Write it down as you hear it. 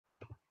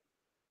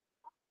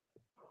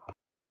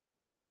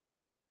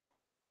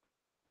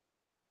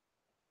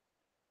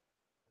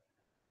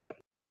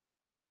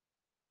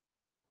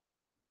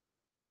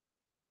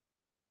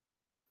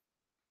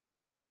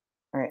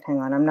All right, hang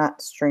on. I'm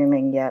not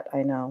streaming yet,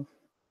 I know.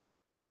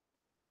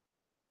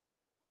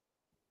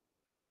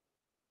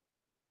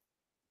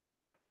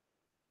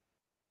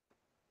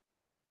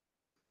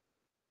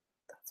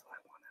 That's what I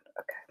wanted.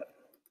 Okay.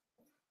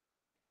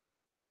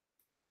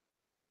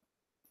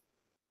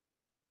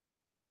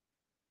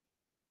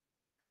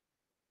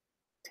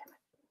 Damn it.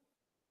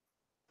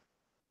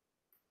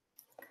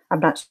 I'm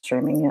not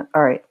streaming yet.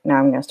 All right, now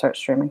I'm going to start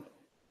streaming.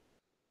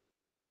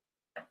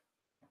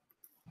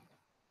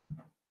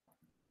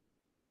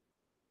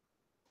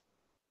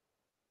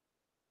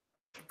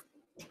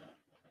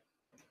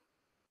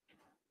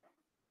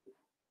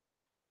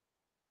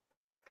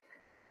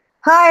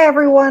 Hi,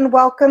 everyone.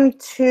 Welcome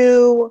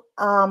to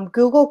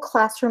Google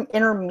Classroom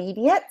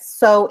Intermediate.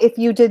 So if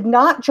you did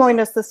not join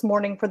us this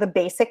morning for the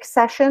basic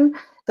session,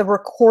 the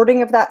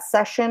recording of that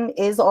session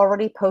is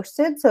already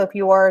posted. So if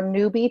you are a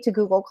newbie to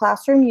Google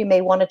Classroom, you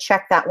may want to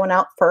check that one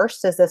out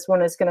first, as this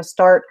one is going to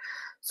start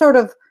sort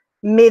of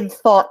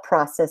mid-thought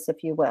process,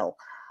 if you will.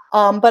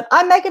 But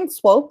I'm Megan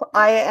Swope.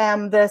 I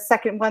am one of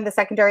the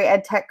secondary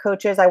ed tech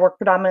coaches. I work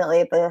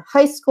predominantly at the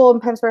high school in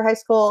Pennsbury High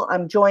School.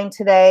 I'm joined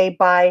today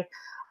by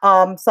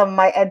some of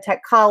my ed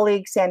tech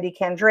colleagues, Sandy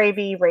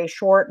Candravi, Ray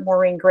Short,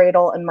 Maureen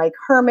Gradel, and Mike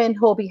Hermann,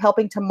 who will be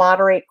helping to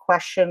moderate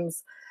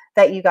questions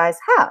that you guys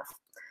have.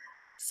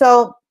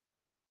 So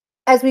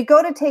as we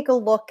go to take a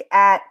look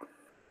at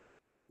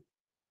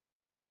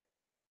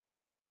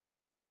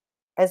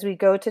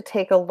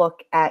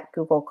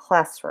Google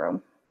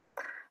Classroom,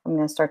 I'm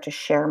going to start to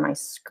share my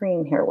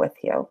screen here with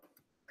you.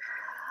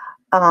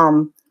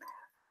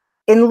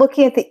 In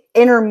looking at the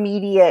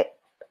intermediate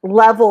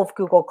level of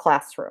Google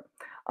Classroom,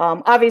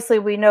 obviously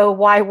we know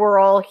why we're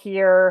all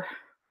here.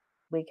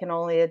 We can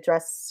only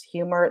address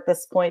humor at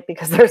this point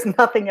because there's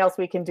nothing else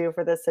we can do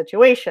for this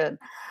situation.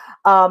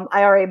 I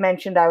already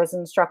mentioned I was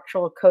an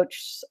instructional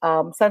coach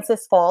since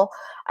this fall.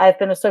 I've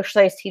been a social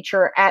studies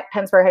teacher at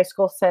Pennsbury High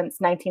School since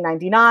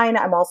 1999.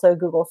 I'm also a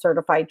Google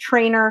certified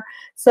trainer.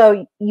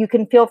 So you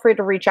can feel free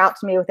to reach out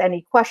to me with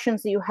any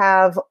questions that you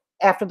have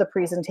after the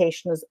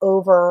presentation is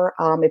over.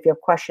 If you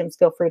have questions,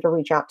 feel free to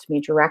reach out to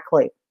me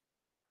directly.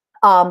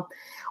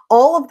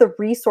 All of the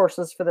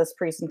resources for this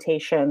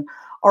presentation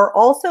are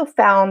also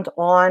found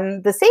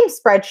on the same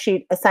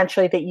spreadsheet,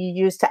 essentially, that you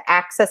use to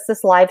access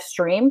this live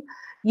stream.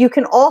 You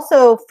can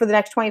also, for the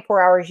next 24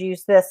 hours,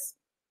 use this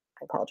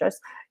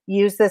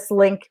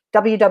link,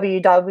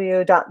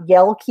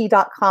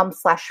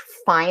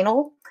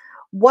 www.yellkey.com/final.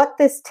 What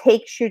this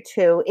takes you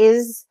to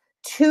is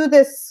to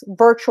this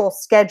virtual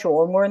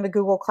schedule, and we're in the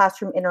Google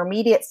Classroom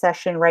Intermediate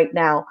session right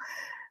now.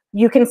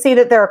 You can see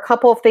that there are a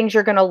couple of things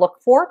you're going to look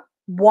for.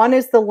 One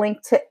is the link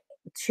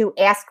to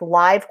ask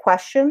live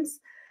questions.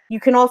 You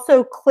can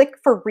also click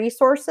for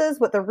resources.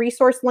 What the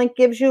resource link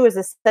gives you is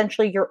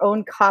essentially your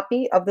own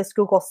copy of this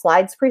Google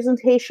Slides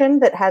presentation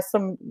that has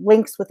some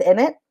links within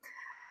it.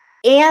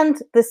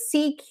 And the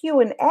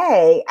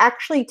CQ&A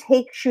actually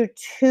takes you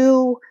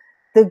to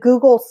the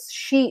Google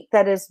sheet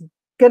that is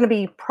going to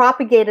be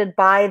propagated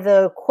by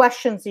the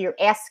questions that you're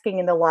asking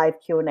in the live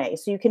Q&A.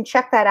 So you can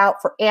check that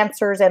out for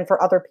answers and for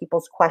other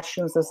people's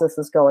questions as this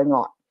is going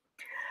on.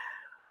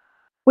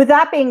 With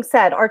that being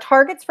said, our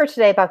targets for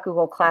today about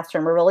Google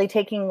Classroom are really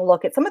taking a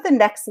look at some of the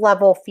next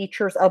level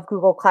features of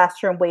Google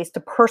Classroom, ways to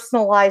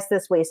personalize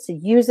this, ways to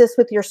use this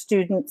with your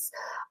students.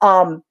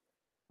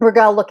 We're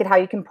going to look at how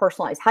you can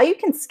personalize, how you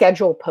can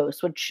schedule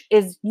posts, which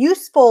is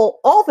useful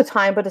all the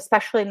time, but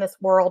especially in this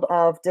world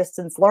of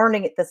distance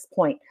learning at this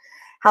point.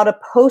 How to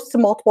post to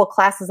multiple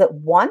classes at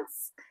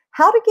once,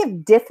 how to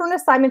give different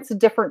assignments to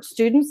different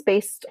students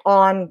based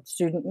on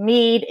student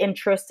need,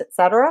 interest,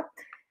 etc.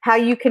 How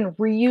you can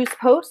reuse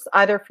posts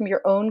either from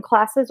your own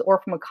classes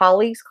or from a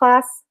colleague's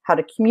class, how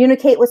to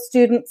communicate with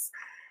students,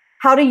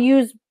 how to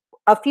use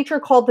a feature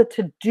called the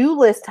to-do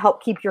list to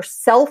help keep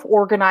yourself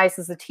organized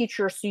as a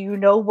teacher so you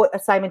know what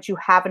assignments you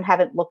have and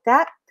haven't looked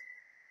at,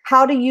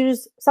 how to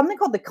use something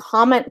called the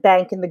comment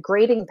bank in the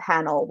grading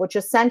panel, which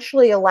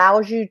essentially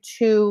allows you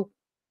to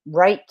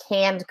write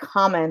canned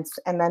comments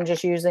and then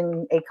just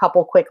using a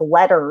couple quick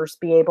letters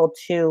be able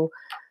to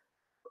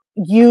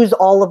use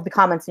all of the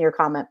comments in your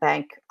comment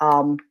bank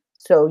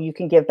so you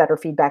can give better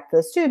feedback to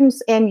the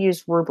students, and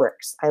use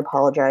rubrics. I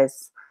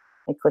apologize.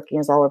 My clicking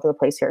is all over the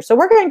place here. So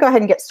we're going to go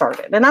ahead and get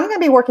started. And I'm going to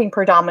be working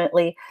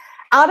predominantly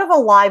out of a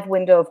live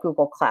window of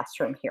Google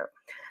Classroom here.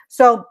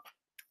 So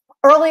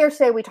earlier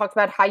today, we talked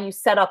about how you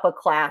set up a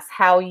class,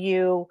 how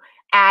you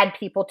add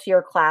people to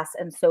your class,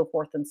 and so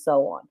forth and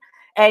so on.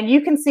 And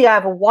you can see I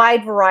have a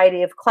wide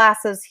variety of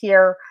classes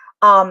here.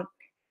 In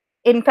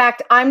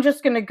fact, I'm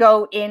just going to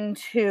go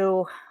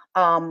into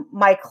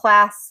my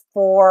class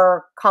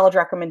for college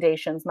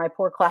recommendations, my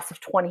poor class of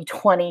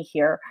 2020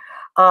 here.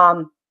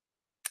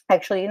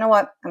 Actually, you know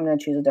what? I'm going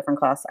to choose a different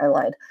class. I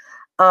lied.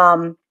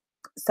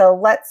 So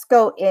let's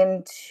go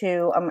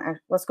into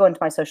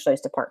my social studies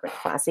department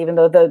class, even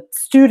though the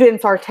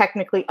students are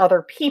technically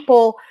other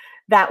people.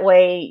 That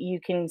way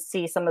you can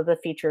see some of the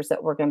features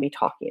that we're going to be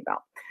talking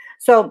about.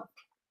 So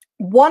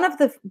one of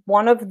the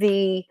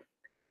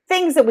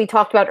things that we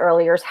talked about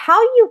earlier is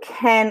how you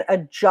can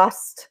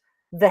adjust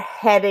the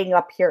heading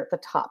up here at the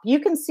top. You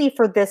can see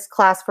for this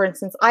class, for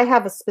instance, I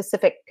have a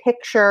specific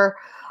picture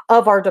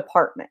of our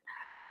department.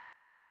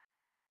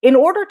 In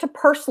order to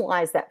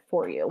personalize that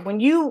for you,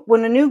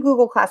 when a new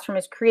Google Classroom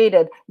is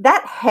created,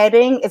 that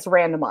heading is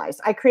randomized.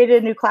 I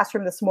created a new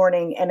classroom this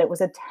morning and it was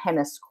a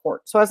tennis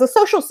court. So as a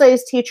social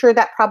studies teacher,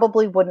 that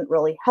probably wouldn't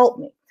really help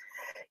me.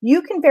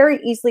 You can very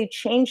easily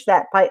change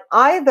that by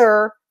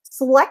either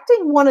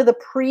selecting one of the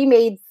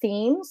pre-made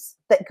themes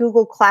that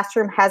Google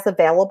Classroom has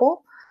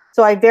available.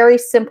 So I very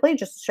simply,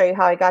 just to show you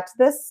how I got to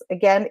this,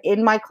 again,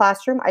 in my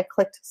classroom, I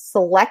clicked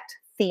select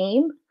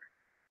theme,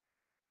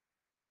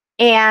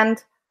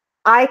 and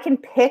I can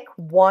pick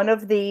one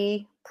of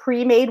the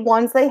pre-made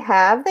ones they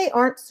have. They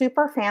aren't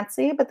super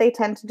fancy, but they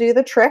tend to do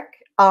the trick.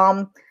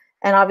 And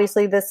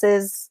obviously this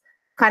is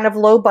kind of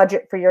low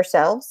budget for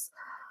yourselves.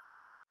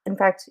 In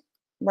fact,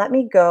 let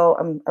me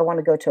go. I want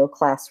to go to a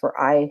class where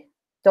I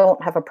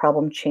don't have a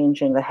problem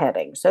changing the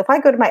heading. So if I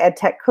go to my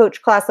EdTech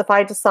Coach class, if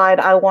I decide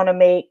I want to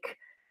make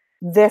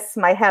this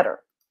my header,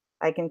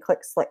 I can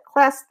click select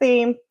class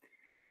theme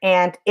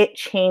and it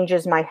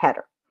changes my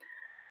header.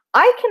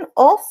 I can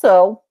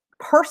also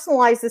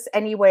personalize this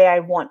any way I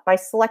want by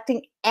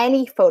selecting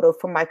any photo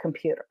from my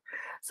computer.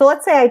 So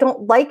let's say I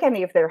don't like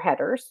any of their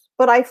headers,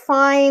 but I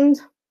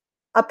find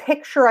a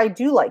picture I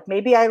do like.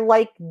 Maybe I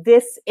like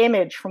this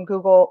image from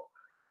Google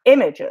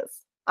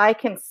Images. I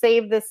can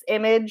save this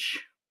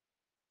image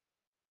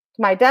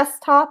to my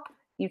desktop.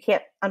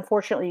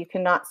 Unfortunately, you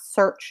cannot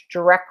search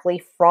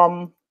directly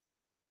from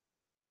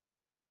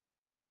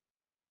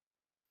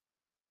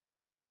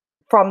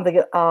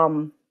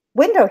the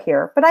window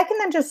here, but I can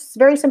then just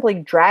very simply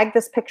drag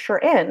this picture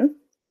in,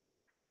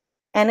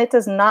 and it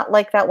does not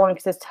like that one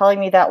because it's telling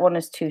me that one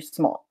is too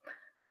small,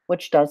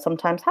 which does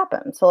sometimes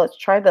happen. So let's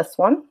try this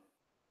one.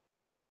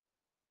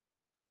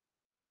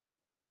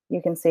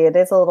 You can see it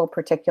is a little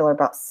particular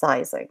about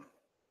sizing.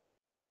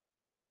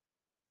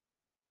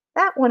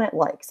 That one it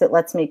likes. It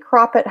lets me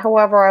crop it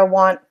however I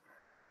want.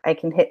 I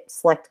can hit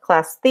select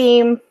class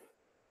theme,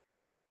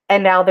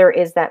 and now there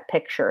is that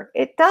picture.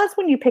 It does,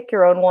 when you pick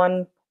your own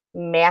one,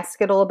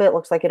 mask it a little bit. It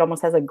looks like it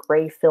almost has a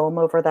gray film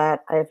over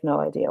that. I have no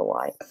idea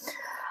why.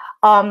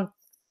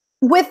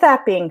 With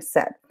that being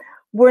said,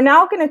 we're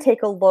now going to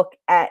take a look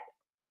at,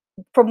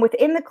 from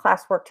within the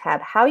classwork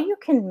tab, how you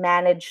can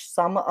manage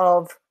some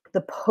of the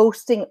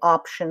posting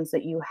options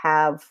that you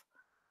have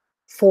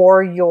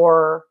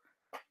for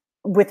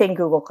within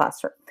Google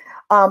Classroom.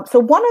 So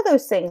one of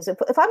those things,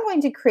 if I'm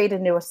going to create a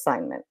new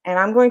assignment, and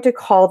I'm going to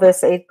call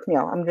this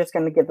I'm just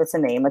going to give this a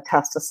name, a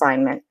test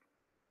assignment.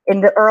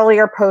 In the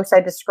earlier post, I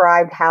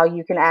described how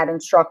you can add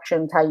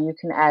instructions, how you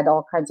can add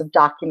all kinds of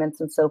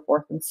documents and so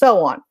forth and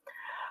so on.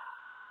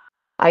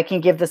 I can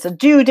give this a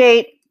due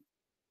date.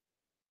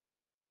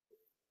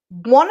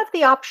 One of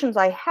the options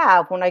I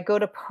have when I go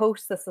to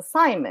post this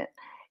assignment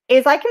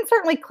is I can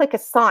certainly click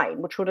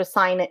assign, which would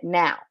assign it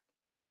now.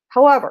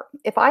 However,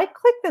 if I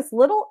click this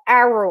little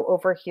arrow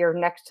over here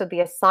next to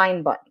the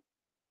assign button,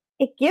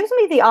 it gives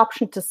me the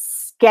option to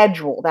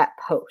schedule that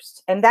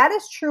post. And that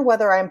is true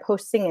whether I'm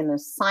posting an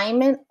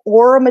assignment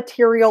or a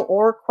material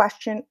or a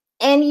question.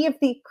 Any of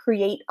the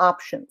create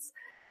options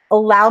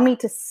allow me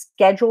to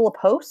schedule a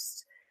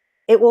post.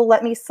 It will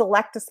let me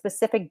select a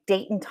specific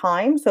date and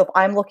time. So if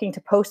I'm looking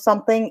to post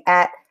something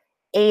at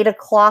 8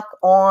 o'clock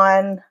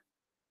on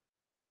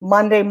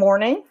Monday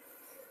morning,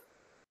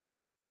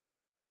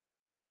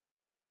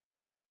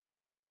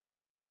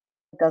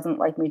 it doesn't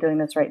like me doing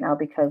this right now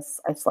because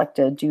I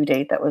selected a due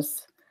date that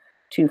was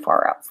too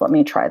far out. So let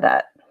me try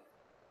that.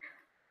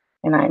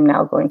 And I'm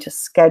now going to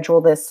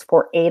schedule this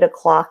for 8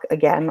 o'clock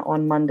again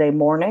on Monday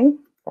morning.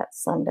 That's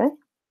Sunday.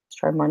 Let's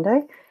try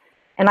Monday.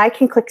 And I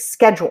can click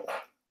schedule.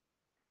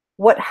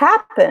 What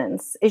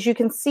happens is you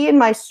can see in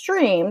my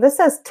stream, this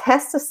says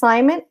test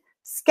assignment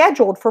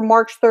scheduled for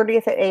March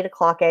 30th at 8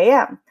 o'clock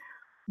a.m.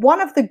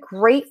 One of the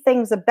great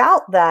things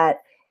about that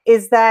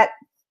is that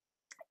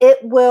it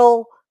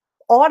will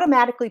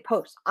automatically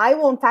post. I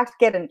will in fact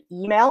get an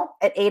email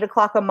at 8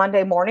 o'clock on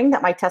Monday morning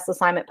that my test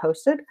assignment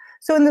posted.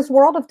 So in this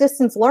world of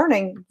distance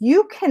learning,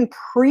 you can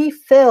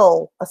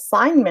pre-fill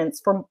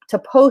assignments to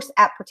post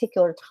at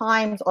particular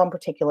times on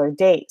particular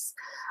days.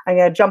 I'm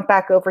going to jump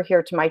back over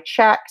here to my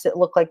chat because it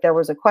looked like there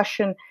was a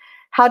question.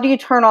 How do you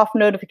turn off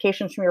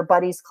notifications from your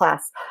buddy's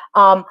class?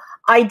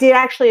 I did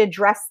actually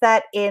address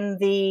that in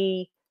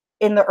the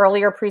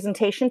earlier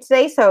presentation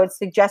today. So I would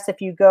suggest if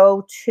you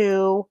go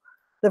to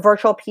the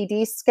virtual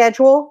PD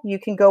schedule, you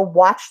can go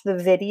watch the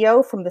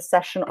video from the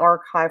session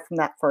archive from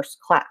that first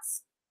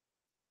class.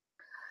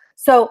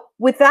 So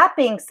with that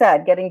being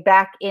said, getting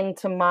back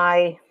into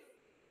my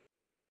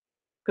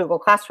Google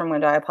Classroom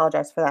window, I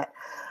apologize for that.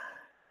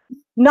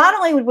 Not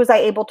only was I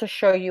able to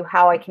show you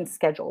how I can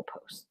schedule a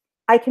post,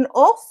 I can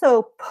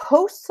also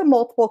post to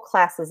multiple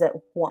classes at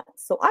once.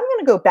 So I'm going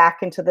to go back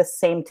into the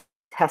same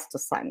test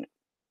assignment.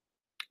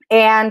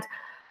 And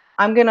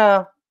I'm going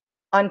to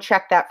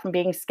uncheck that from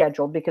being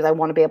scheduled because I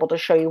want to be able to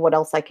show you what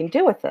else I can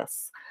do with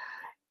this.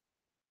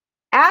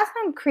 As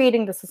I'm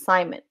creating this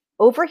assignment,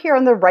 over here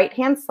on the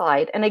right-hand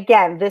side, and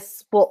again,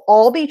 this will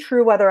all be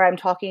true whether I'm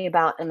talking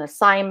about an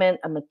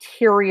assignment, a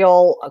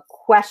material, a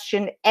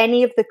question,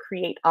 any of the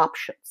create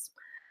options.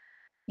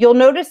 You'll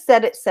notice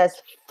that it says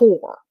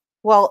for.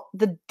 Well,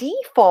 the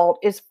default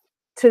is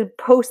to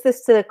post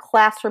this to the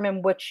classroom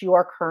in which you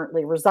are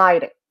currently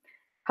residing.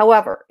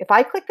 However, if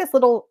I click this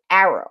little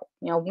arrow,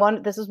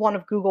 this is one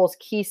of Google's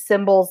key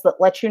symbols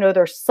that lets you know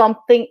there's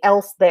something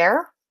else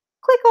there.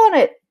 Click on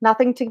it,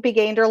 nothing to be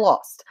gained or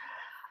lost.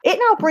 It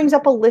now brings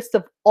up a list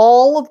of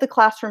all of the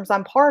classrooms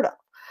I'm part of.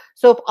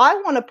 So if I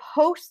want to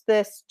post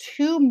this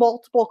to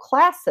multiple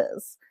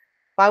classes,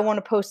 if I want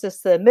to post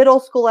this to the middle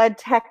school ed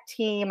tech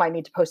team, I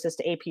need to post this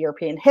to AP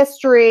European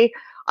History,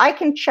 I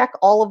can check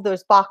all of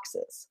those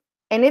boxes.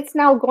 And it's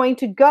now going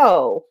to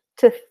go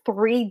to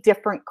 3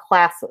 different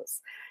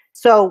classes.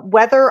 So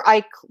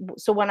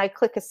when I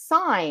click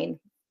assign,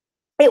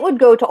 it would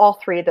go to all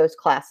 3 of those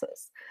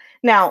classes.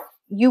 Now,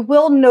 you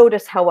will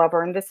notice,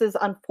 however, and this is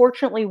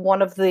unfortunately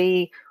one of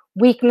the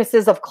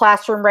weaknesses of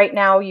Classroom right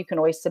now, you can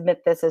always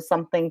submit this as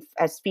something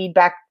as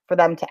feedback for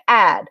them to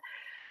add.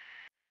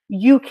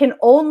 You can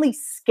only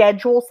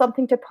schedule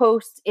something to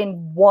post in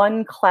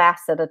 1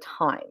 class at a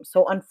time.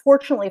 So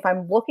unfortunately, if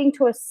I'm looking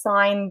to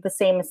assign the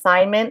same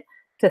assignment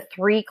to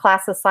 3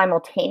 classes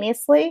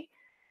simultaneously,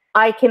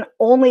 I can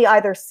only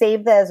either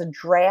save that as a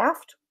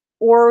draft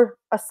or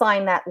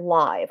assign that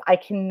live. I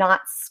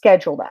cannot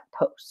schedule that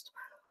post.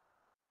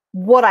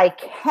 What I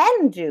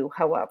can do,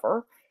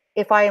 however,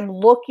 if I am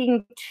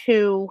looking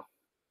to,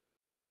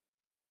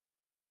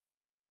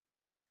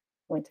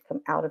 I'm going to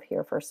come out of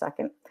here for a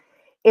second.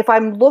 If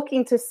I'm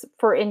looking to,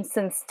 for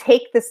instance,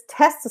 take this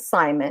test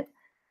assignment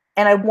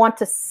and I want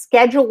to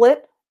schedule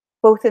it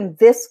both in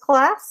this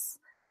class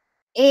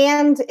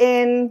and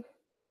in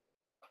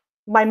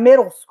my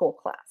middle school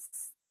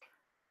class,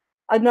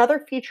 another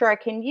feature I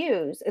can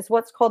use is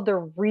what's called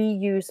the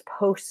reuse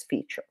post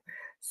feature.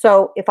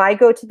 So if I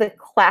go to the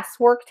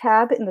classwork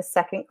tab in the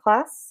 2nd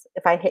class,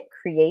 if I hit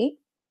create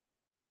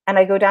and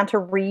I go down to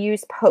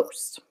reuse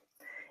post,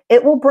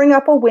 it will bring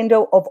up a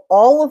window of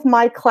all of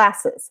my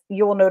classes.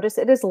 You will notice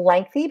it is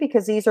lengthy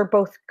because these are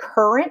both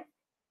current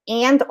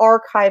and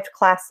archived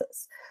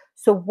classes.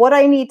 So what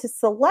I need to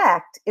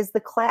select is the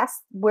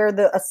class where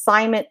the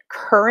assignment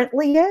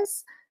currently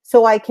is,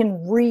 so I can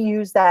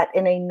reuse that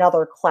in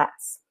another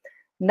class.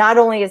 Not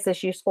only is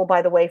this useful,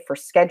 by the way, for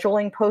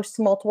scheduling posts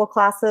to multiple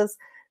classes,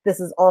 this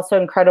is also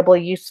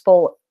incredibly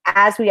useful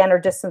as we enter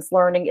distance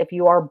learning if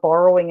you are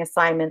borrowing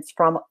assignments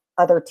from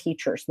other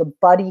teachers. The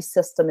buddy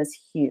system is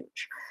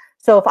huge.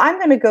 So if I'm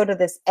going to go to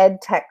this Ed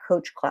Tech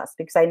Coach class,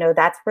 because I know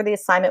that's where the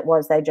assignment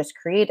was that I just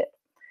created,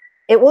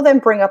 it will then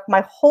bring up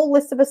my whole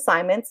list of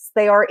assignments.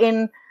 They are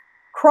in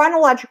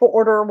chronological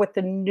order with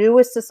the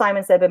newest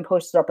assignments that have been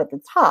posted up at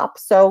the top.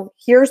 So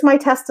here's my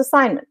test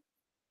assignment.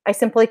 I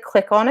simply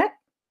click on it,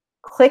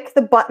 click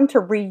the button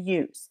to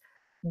reuse.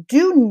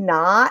 Do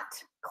not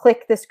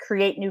click this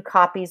create new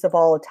copies of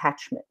all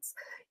attachments.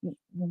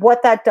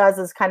 What that does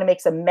is kind of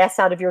makes a mess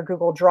out of your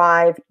Google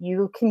Drive.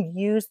 You can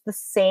use the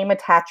same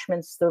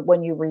attachments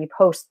when you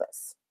repost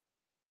this.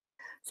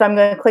 So I'm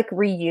going to click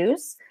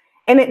reuse.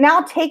 And it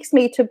now takes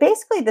me to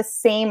basically the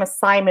same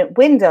assignment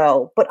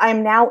window, but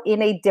I'm now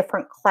in a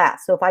different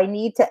class. So if I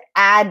need to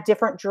add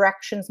different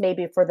directions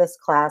maybe for this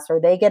class, or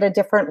they get a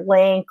different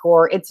link,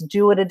 or it's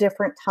due at a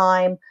different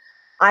time,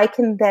 I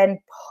can then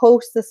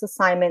post this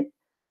assignment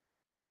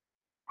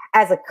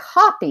as a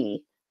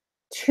copy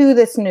to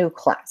this new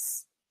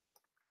class.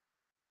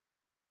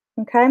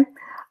 Okay.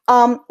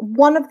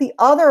 One of the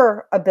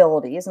other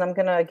abilities, and I'm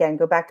going to, again,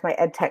 go back to my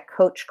EdTech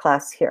Coach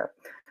class here.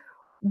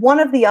 One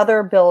of the other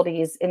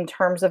abilities in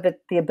terms of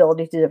the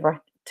ability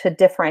to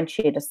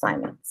differentiate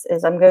assignments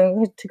is I'm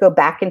going to go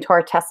back into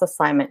our test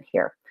assignment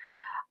here.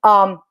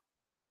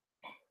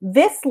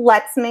 This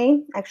lets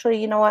me, actually,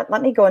 you know what?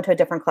 Let me go into a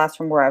different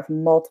classroom where I have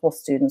multiple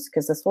students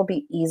because this will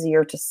be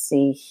easier to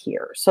see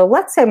here. So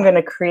let's say I'm going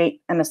to create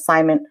an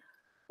assignment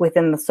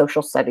within the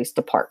social studies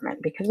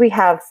department because we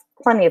have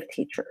plenty of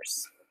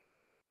teachers.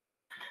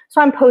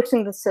 So I'm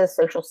posting this to the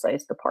social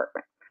studies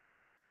department.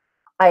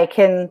 I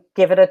can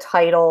give it a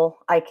title,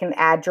 I can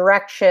add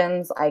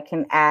directions, I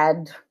can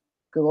add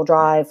Google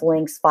Drive,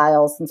 links,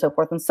 files, and so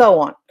forth and so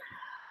on.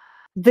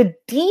 The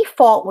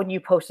default when you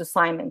post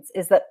assignments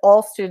is that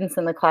all students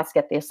in the class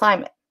get the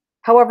assignment.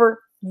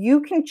 However,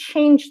 you can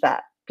change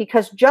that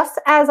because just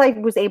as I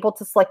was able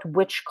to select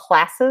which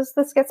classes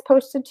this gets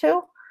posted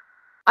to,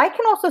 I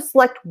can also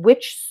select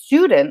which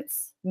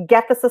students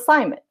get this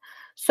assignment.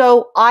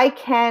 So I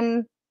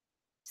can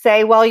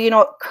say, well, you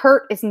know,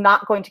 Kurt is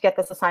not going to get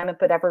this assignment,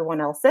 but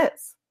everyone else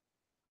is.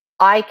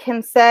 I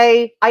can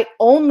say, I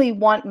only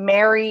want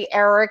Mary,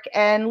 Eric,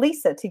 and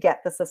Lisa to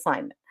get this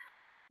assignment.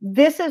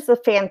 This is a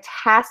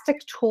fantastic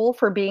tool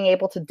for being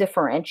able to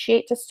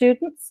differentiate to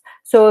students.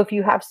 So if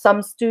you have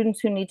some students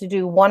who need to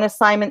do one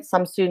assignment,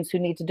 some students who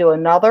need to do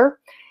another,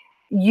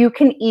 you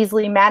can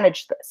easily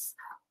manage this.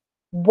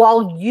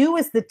 While you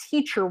as the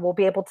teacher will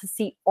be able to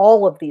see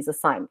all of these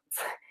assignments.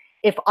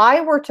 If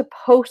I were to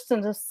post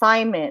an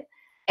assignment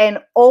and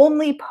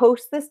only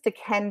post this to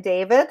Ken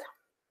David,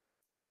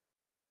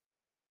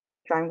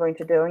 which I'm going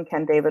to do, and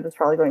Ken David is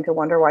probably going to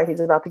wonder why he's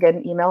about to get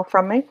an email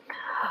from me.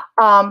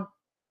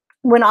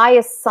 When I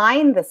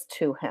assign this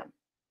to him,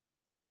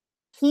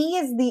 he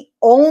is the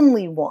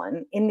only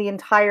one in the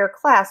entire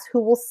class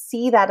who will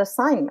see that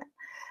assignment.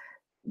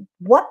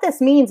 What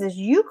this means is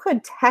you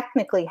could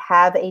technically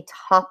have a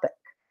topic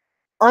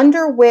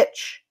under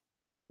which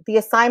the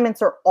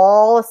assignments are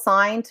all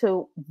assigned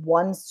to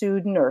one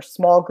student or a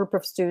small group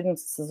of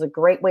students. This is a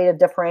great way to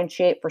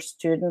differentiate for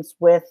students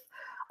with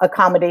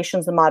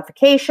accommodations and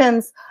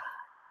modifications.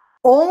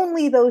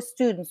 Only those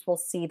students will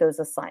see those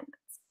assignments.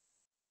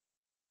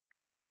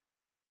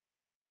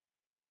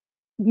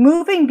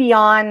 Moving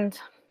beyond,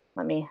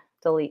 let me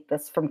delete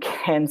this from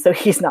Ken so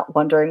he's not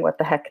wondering what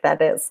the heck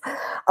that is.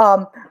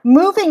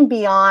 Moving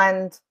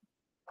beyond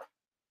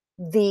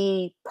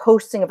the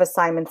posting of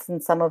assignments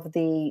and some of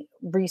the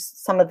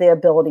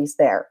abilities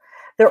there.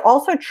 There are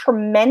also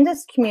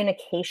tremendous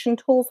communication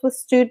tools with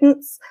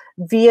students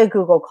via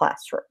Google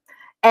Classroom.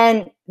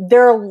 And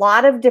there are a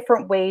lot of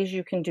different ways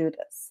you can do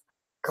this.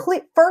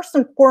 First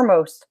and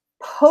foremost,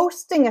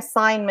 posting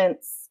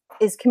assignments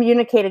is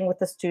communicating with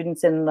the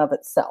students in and of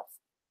itself.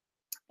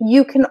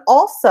 You can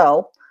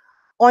also,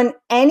 on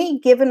any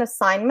given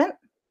assignment,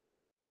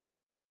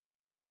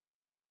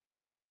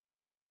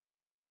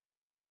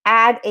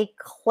 add a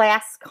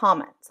class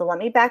comment. So let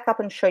me back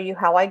up and show you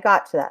how I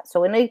got to that.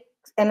 So in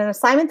an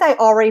assignment I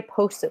already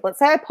posted, let's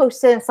say I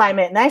posted an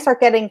assignment and I start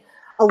getting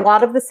a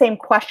lot of the same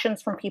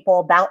questions from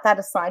people about that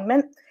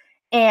assignment.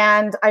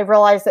 And I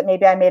realized that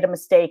maybe I made a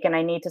mistake and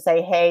I need to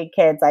say, hey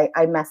kids,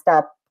 I messed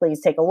up.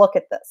 Please take a look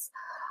at this.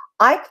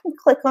 I can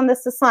click on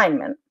this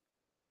assignment.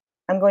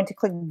 I'm going to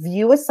click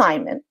View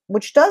Assignment,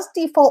 which does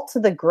default to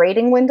the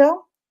grading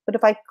window. But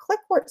if I click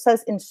where it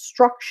says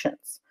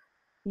Instructions,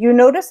 you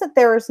notice that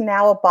there is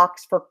now a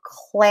box for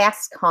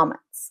class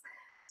comments.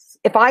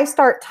 If I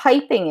start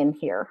typing in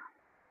here,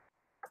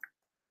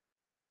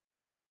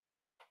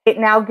 it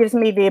now gives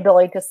me the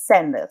ability to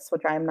send this,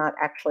 which I'm not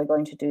actually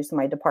going to do so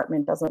my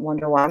department doesn't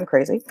wonder why I'm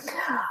crazy.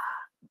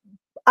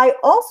 I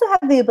also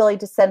have the ability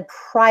to send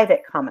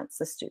private comments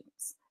to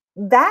students.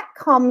 That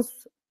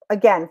comes,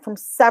 again, from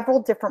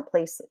several different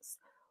places.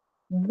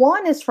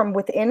 One is from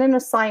within an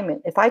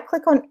assignment. If I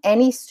click on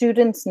any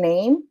student's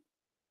name,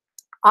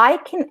 I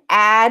can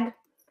add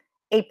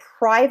a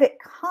private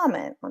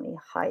comment. Let me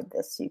hide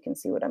this so you can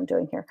see what I'm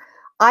doing here.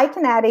 I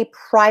can add a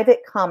private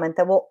comment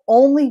that will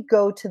only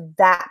go to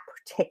that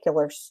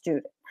particular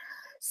student.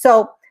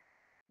 So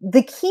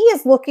the key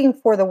is looking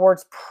for the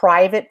words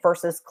private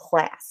versus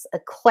class. A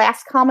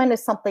class comment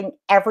is something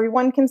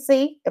everyone can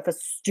see. If a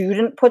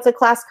student puts a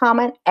class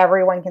comment,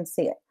 everyone can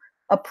see it.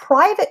 A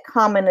private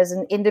comment is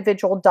an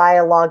individual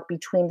dialogue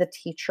between the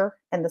teacher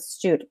and the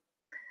student.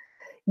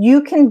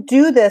 You can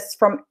do this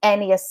from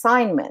any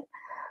assignment.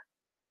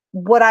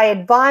 What I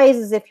advise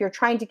is if you're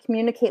trying to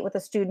communicate with a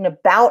student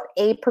about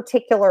a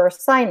particular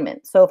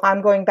assignment. So if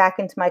I'm going back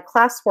into my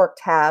classwork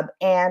tab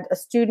and a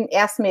student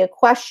asks me a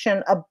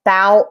question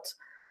about,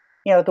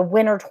 the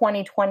winter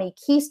 2020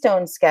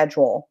 Keystone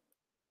schedule,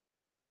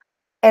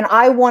 and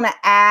I want to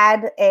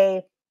add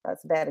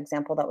that's a bad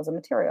example, that was a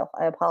material,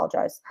 I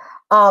apologize.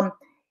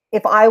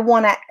 If I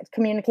want to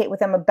communicate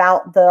with them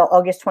about the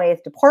August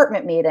 20th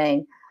department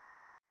meeting,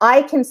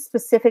 I can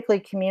specifically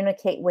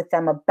communicate with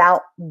them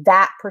about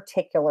that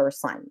particular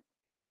assignment.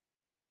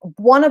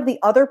 One of the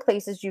other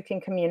places you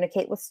can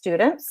communicate with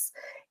students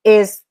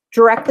is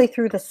directly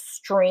through the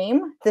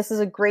stream. This is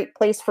a great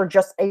place for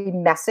just a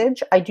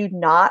message. I do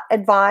not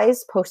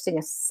advise posting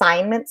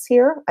assignments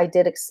here. I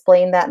did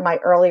explain that in my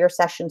earlier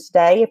session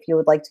today, if you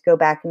would like to go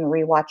back and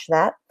rewatch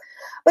that.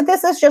 But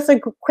this is just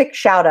a quick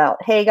shout out.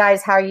 Hey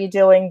guys, how are you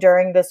doing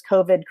during this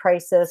COVID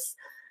crisis?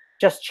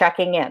 Just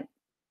checking in.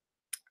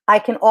 I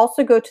can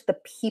also go to the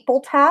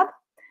People tab,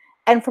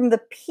 and from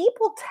the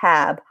People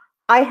tab,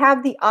 I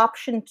have the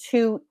option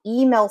to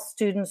email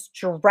students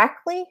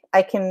directly.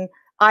 I can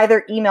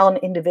either email an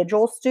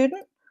individual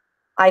student,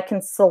 I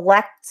can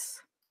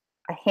select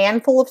a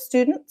handful of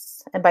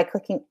students, and by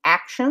clicking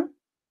Action,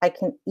 I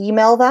can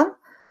email them.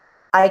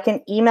 I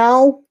can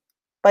email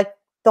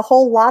the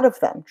whole lot of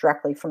them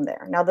directly from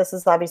there. Now, this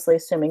is obviously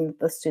assuming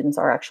the students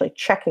are actually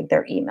checking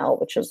their email,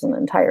 which is an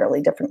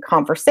entirely different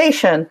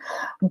conversation,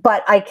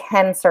 but I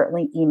can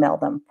certainly email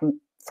them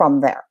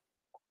from there.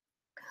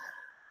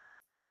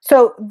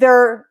 So there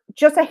are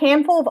just a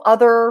handful of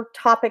other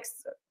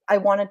topics I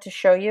wanted to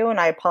show you, and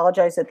I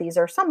apologize that these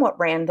are somewhat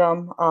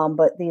random,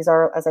 but these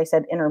are, as I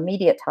said,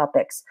 intermediate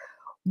topics.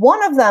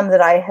 One of them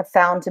that I have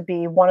found to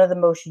be one of the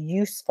most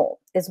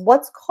useful is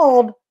what's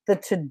called the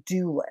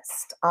to-do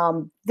list.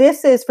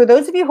 This is, for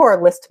those of you who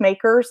are list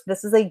makers,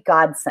 this is a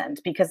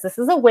godsend because this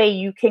is a way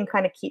you can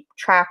kind of keep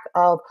track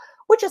of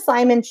which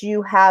assignments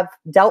you have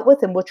dealt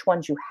with and which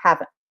ones you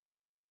haven't.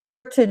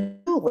 The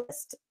to-do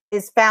list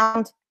is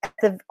found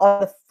on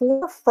the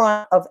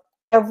forefront of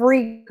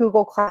every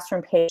Google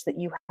Classroom page that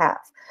you have.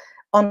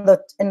 In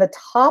the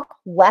top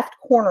left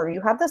corner,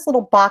 you have this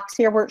little box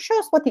here where it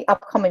shows what the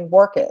upcoming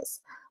work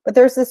is. but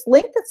there's this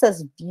link that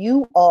says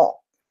View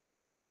All.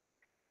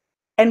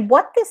 And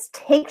what this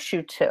takes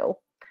you to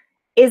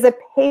is a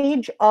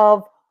page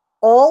of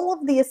all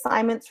of the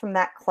assignments from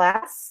that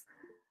class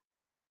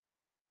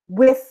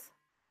with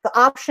the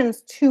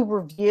options to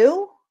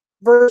review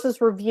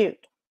versus reviewed.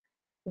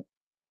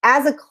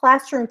 As a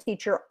classroom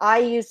teacher, I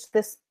used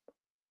this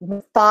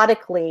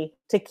methodically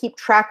to keep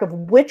track of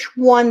which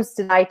ones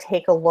did I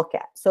take a look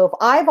at. So if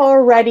I've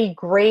already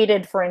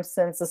graded, for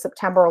instance, the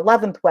September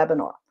 11th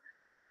webinar,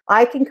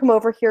 I can come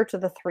over here to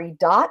the 3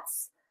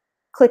 dots,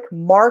 click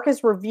Mark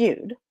as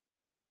Reviewed,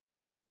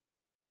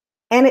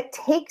 and it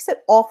takes it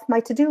off my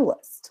to-do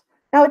list.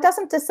 Now, it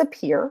doesn't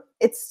disappear.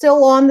 It's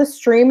still on the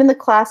stream in the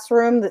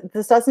classroom.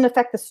 This doesn't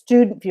affect the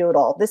student view at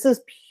all. This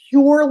is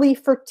purely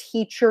for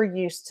teacher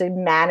use to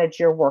manage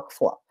your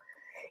workflow.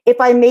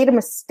 If I made a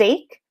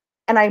mistake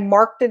and I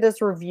marked it as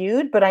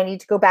reviewed, but I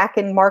need to go back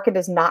and mark it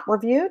as not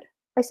reviewed,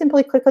 I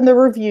simply click on the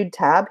Reviewed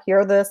tab. Here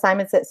are the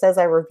assignments that says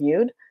I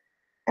reviewed,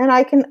 and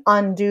I can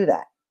undo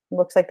that. It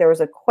looks like there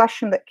was a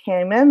question that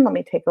came in. Let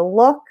me take a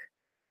look.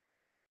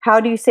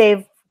 How do you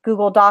save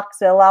Google Docs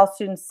that allow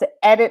students to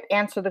edit,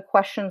 answer the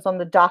questions on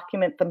the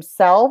document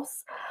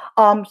themselves?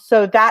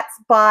 So that's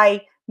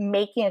by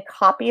making a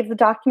copy of the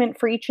document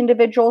for each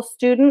individual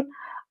student.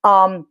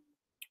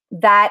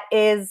 That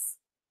is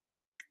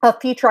a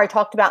feature I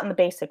talked about in the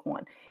basic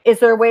one. Is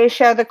there a way to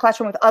share the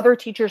classroom with other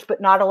teachers but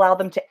not allow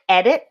them to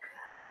edit?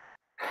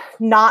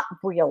 Not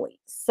really.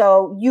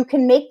 So you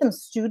can make them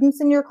students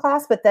in your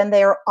class, but then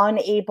they are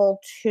unable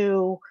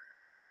to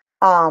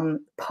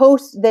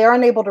post. They're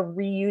unable to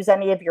reuse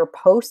any of your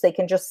posts. They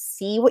can just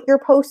see what you're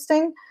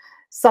posting.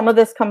 Some of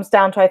this comes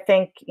down to, I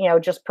think,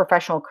 just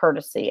professional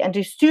courtesy. And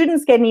do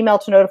students get an email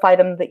to notify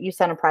them that you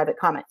sent a private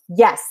comment?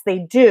 Yes, they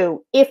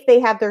do, if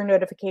they have their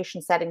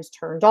notification settings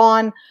turned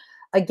on.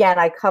 Again,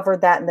 I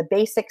covered that in the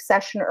basic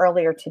session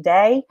earlier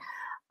today.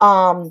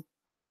 And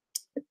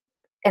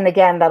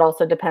again, that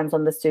also depends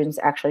on the students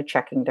actually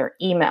checking their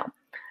email.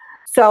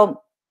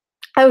 So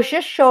I was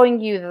just showing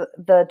you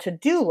the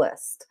to-do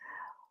list.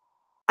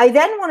 I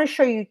then want to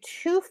show you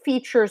 2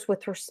 features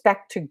with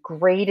respect to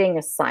grading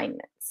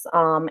assignments.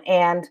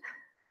 And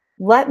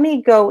let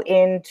me go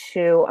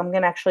into, I'm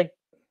going to actually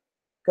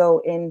go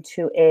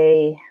into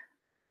a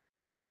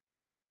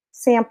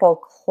sample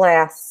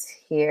class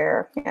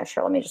here. Yeah,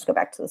 sure. Let me just go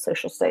back to the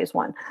social studies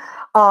one.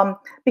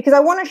 Because I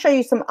want to show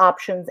you some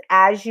options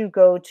as you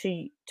go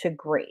to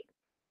grade.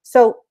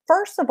 So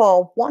first of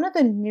all, one of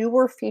the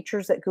newer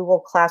features that Google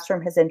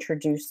Classroom has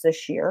introduced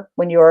this year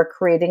when you are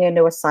creating a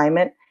new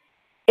assignment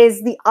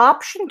is the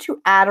option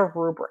to add a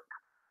rubric.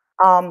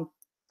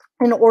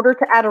 In order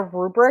to add a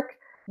rubric,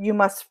 you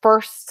must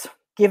first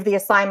give the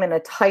assignment a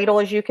title,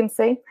 as you can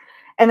see.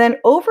 And then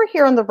over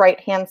here on the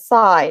right-hand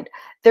side,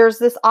 there's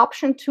this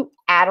option to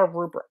add a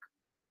rubric.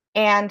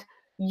 And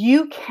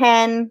you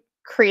can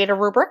create a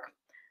rubric.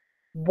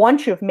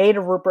 Once you've made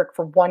a rubric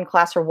for one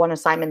class or one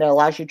assignment, it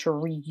allows you to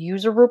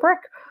reuse a rubric.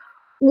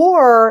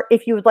 Or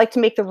if you would like to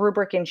make the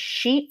rubric in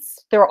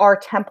Sheets, there are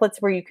templates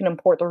where you can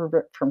import the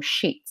rubric from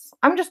Sheets.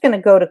 I'm just going to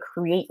go to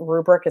Create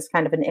Rubric as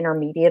kind of an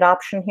intermediate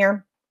option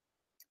here.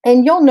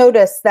 And you'll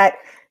notice that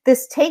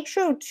this takes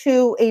you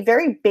to a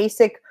very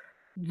basic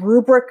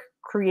rubric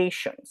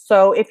creation.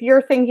 So if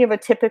you're thinking of a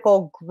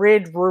typical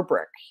grid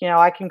rubric,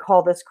 I can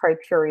call this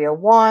criteria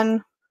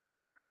 1,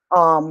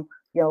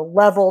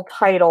 level,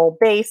 title,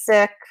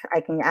 basic.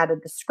 I can add a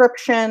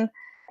description,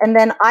 and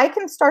then I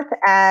can start to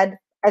add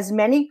as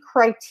many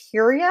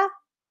criteria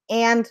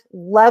and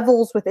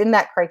levels within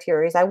that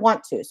criteria as I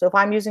want to. So if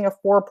I'm using a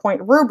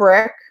 4-point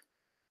rubric,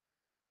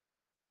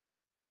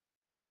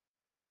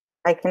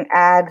 I can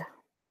add,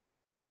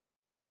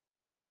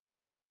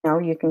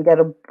 you can get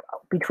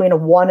between a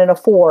 1 and a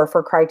 4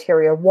 for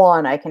criteria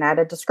 1. I can add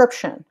a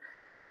description.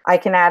 I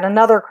can add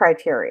another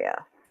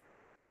criteria.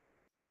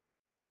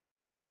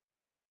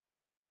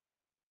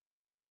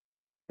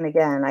 And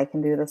again, I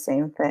can do the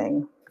same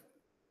thing.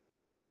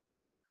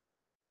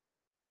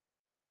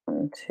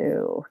 1,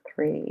 2,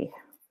 3,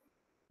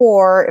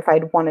 4. If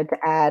I'd wanted to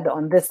add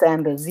on this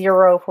end a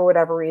 0 for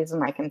whatever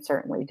reason, I can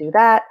certainly do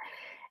that.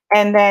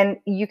 And then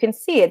you can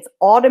see it's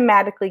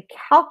automatically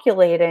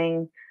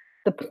calculating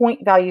the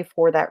point value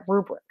for that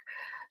rubric.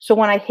 So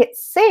when I hit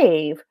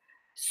save,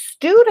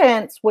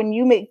 students, when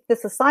you make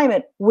this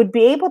assignment, would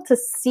be able to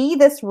see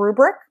this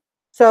rubric.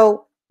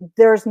 So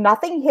there's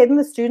nothing hidden.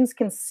 The students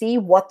can see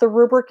what the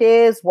rubric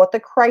is, what the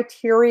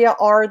criteria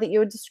are that you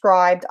had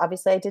described.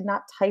 Obviously, I did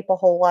not type a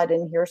whole lot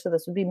in here, so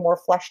this would be more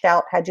fleshed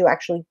out had you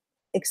actually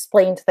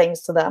explained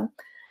things to them.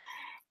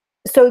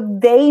 So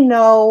they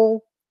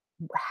know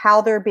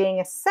how they're being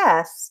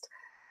assessed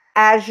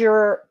as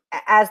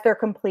they're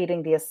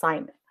completing the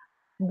assignment.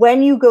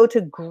 When you go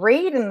to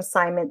grade an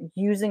assignment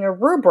using a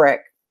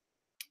rubric,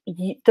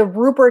 the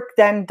rubric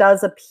then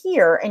does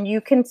appear, and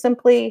you can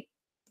simply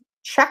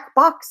check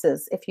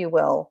boxes, if you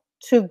will,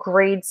 to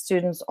grade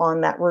students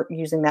on that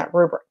using that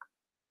rubric.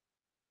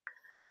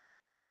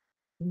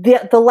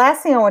 The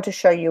last thing I want to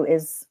show you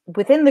is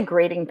within the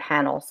grading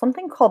panel,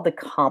 something called the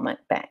comment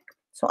bank.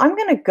 So I'm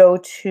going to go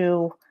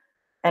to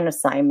an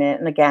assignment.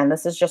 And again,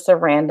 this is just a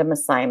random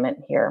assignment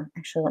here.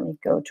 Actually, let me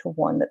go to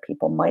one that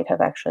people might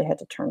have actually had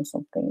to turn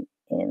something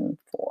in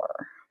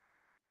for.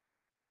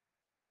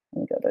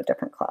 Let me go to a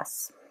different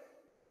class.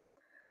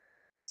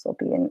 This will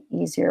be an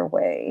easier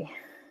way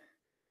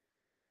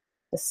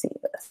to see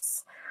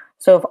this.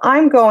 So if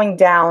I'm going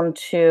down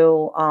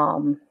to,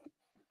 an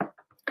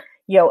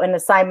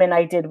assignment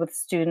I did with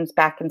students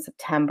back in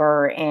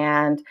September,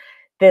 and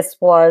this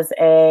was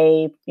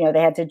they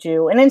had to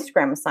do an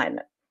Instagram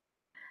assignment.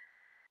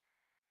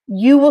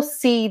 You will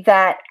see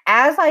that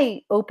as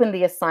I open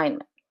the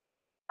assignment,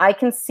 I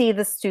can see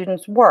the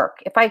student's work.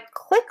 If I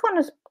click on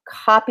a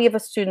copy of a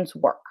student's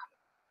work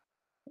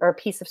or a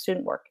piece of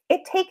student work,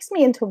 it takes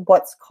me into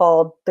what's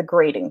called the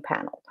grading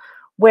panel,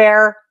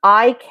 where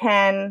I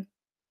can,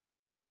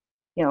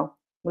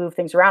 move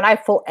things around. I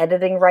have full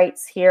editing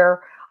rights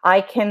here. I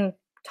can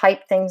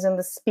type things in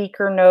the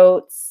speaker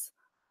notes.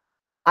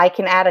 I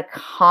can add a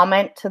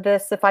comment to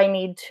this if I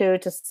need to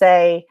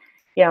say,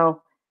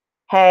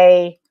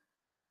 hey,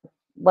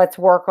 let's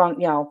work on,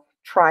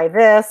 try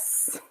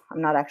this.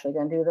 I'm not actually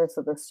going to do this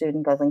so the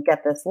student doesn't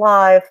get this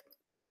live.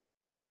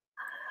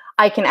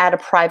 I can add a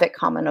private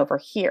comment over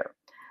here.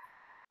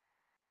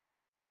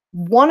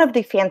 One of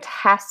the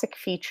fantastic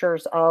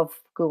features of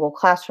Google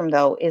Classroom,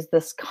 though, is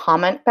this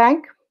comment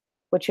bank,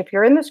 which if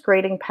you're in this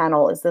grading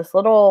panel is this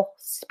little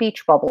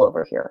speech bubble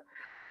over here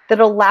that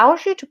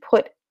allows you to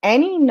put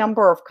any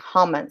number of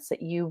comments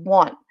that you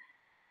want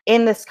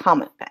in this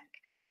comment bank.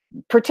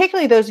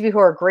 Particularly those of you who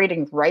are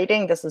grading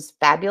writing, this is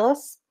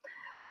fabulous.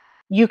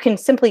 You can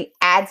simply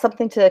add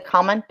something to the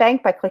comment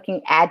bank by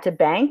clicking add to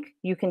bank.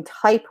 You can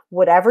type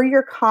whatever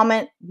you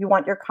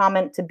want your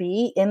comment to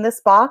be in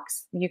this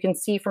box. You can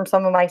see from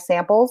some of my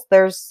samples,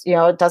 there's,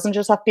 it doesn't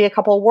just have to be a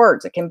couple of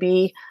words. It can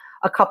be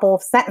a couple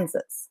of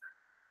sentences.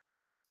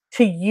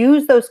 To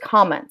use those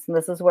comments, and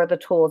this is where the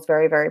tool is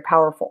very, very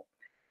powerful.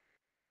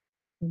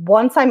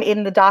 Once I'm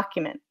in the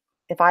document,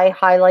 if I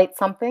highlight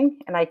something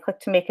and I click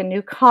to make a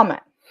new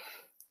comment,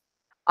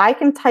 I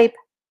can type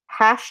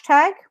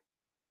hashtag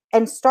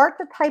and start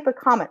to type a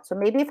comment. So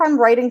maybe if I'm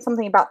writing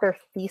something about their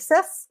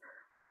thesis,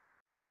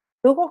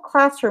 Google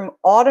Classroom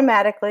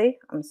automatically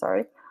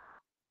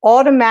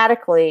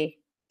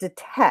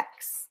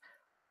detects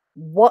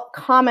what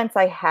comments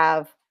I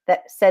have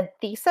that said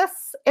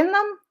thesis in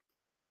them,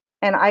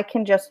 and I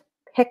can just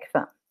pick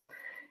them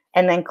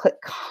and then click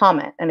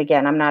comment. And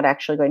again, I'm not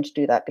actually going to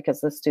do that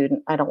because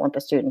I don't want the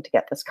student to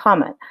get this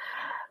comment.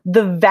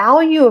 The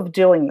value of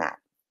doing that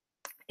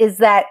is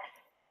that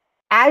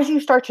as you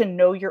start to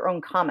know your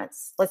own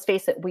comments, let's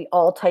face it, we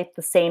all type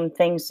the same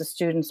things to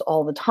students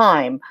all the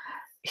time.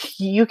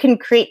 You can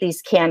create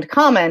these canned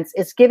comments.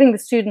 It's giving the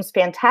students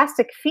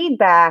fantastic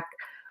feedback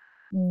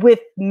with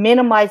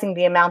minimizing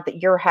the amount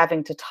that you're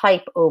having to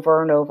type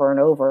over and over and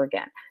over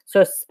again. So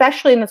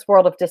especially in this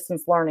world of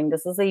distance learning,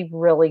 this is a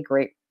really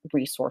great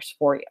resource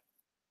for you.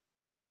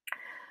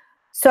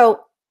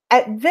 So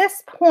at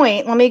this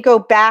point, let me go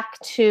back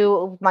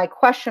to my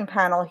question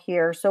panel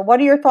here. So what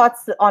are your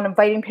thoughts on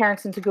inviting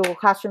parents into Google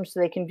Classroom so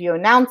they can view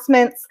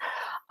announcements?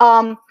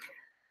 I'm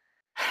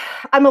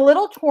a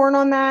little torn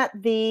on that.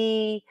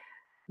 The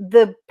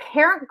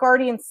parent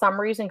guardian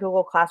summaries in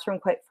Google Classroom,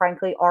 quite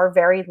frankly, are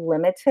very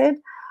limited.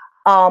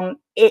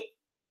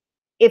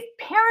 If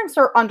parents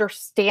are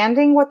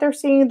understanding what they're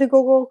seeing in the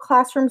Google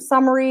Classroom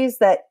summaries,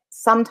 that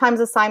sometimes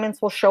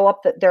assignments will show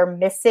up that they're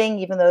missing,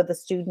 even though the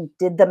student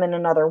did them in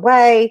another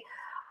way,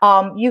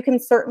 you can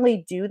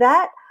certainly do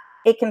that.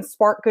 It can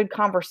spark good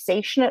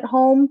conversation at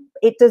home.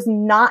 It does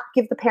not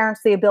give the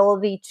parents the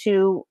ability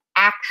to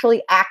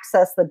actually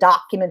access the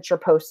documents you're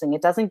posting.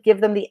 It doesn't give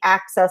them the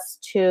access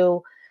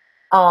to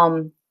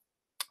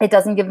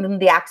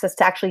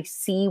actually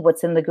see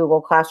what's in the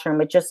Google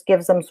Classroom. It just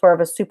gives them sort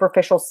of a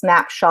superficial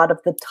snapshot of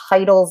the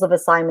titles of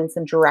assignments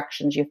and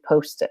directions you've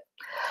posted.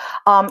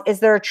 Is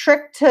there a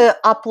trick to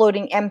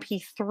uploading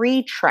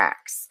MP3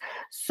 tracks?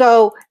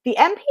 So the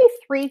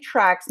MP3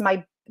 tracks,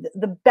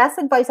 the best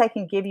advice I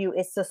can give you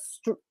is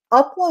to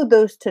upload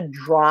those to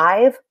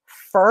Drive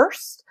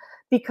first,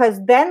 because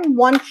then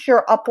once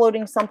you're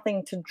uploading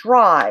something to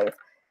Drive,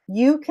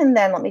 you can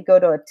then, let me go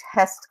to a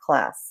test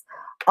class.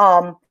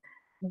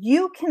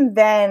 You can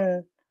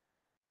then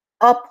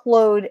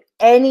upload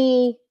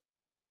any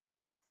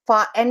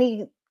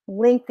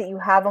link that you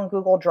have on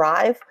Google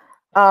Drive.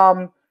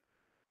 For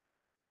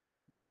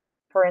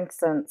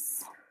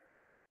instance,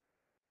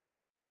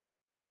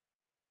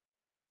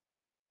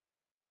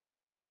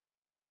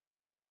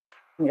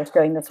 I'm just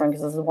doing this one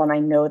because this is one I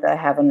know that I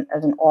have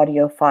as an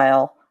audio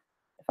file,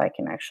 if I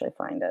can actually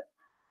find it.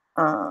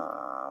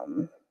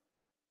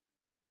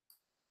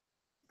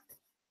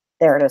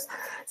 There it is.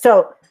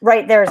 So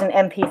right there is an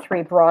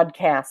MP3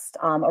 broadcast,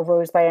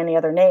 arose by any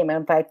other name.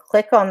 And if I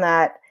click on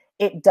that,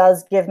 it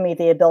does give me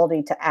the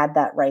ability to add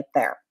that right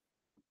there.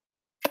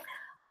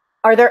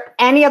 Are there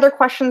any other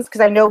questions?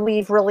 Because I know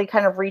we've really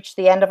kind of reached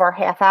the end of our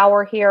half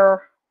hour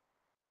here.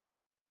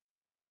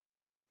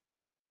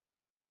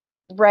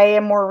 Ray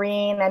and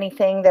Maureen,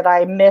 anything that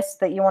I missed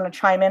that you want to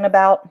chime in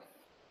about?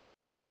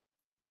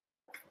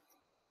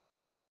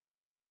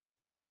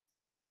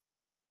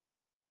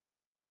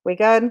 we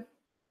good?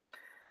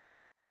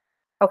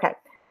 Okay.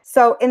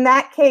 So in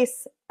that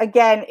case,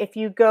 again, if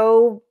you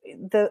go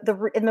in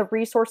the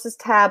resources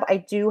tab, I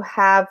do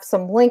have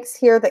some links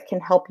here that can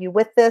help you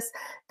with this.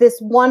 This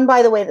one,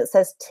 by the way, that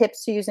says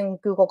tips to using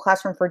Google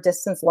Classroom for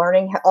distance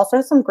learning also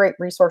has some great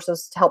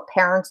resources to help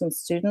parents and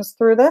students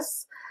through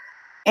this.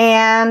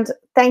 And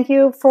thank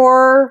you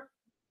for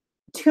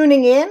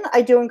tuning in.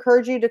 I do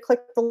encourage you to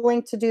click the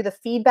link to do the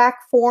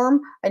feedback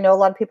form. I know a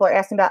lot of people are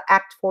asking about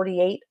Act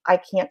 48. I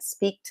can't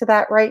speak to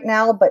that right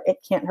now, but it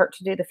can't hurt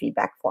to do the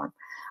feedback form.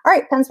 All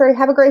right, Pennsbury,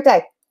 have a great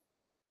day.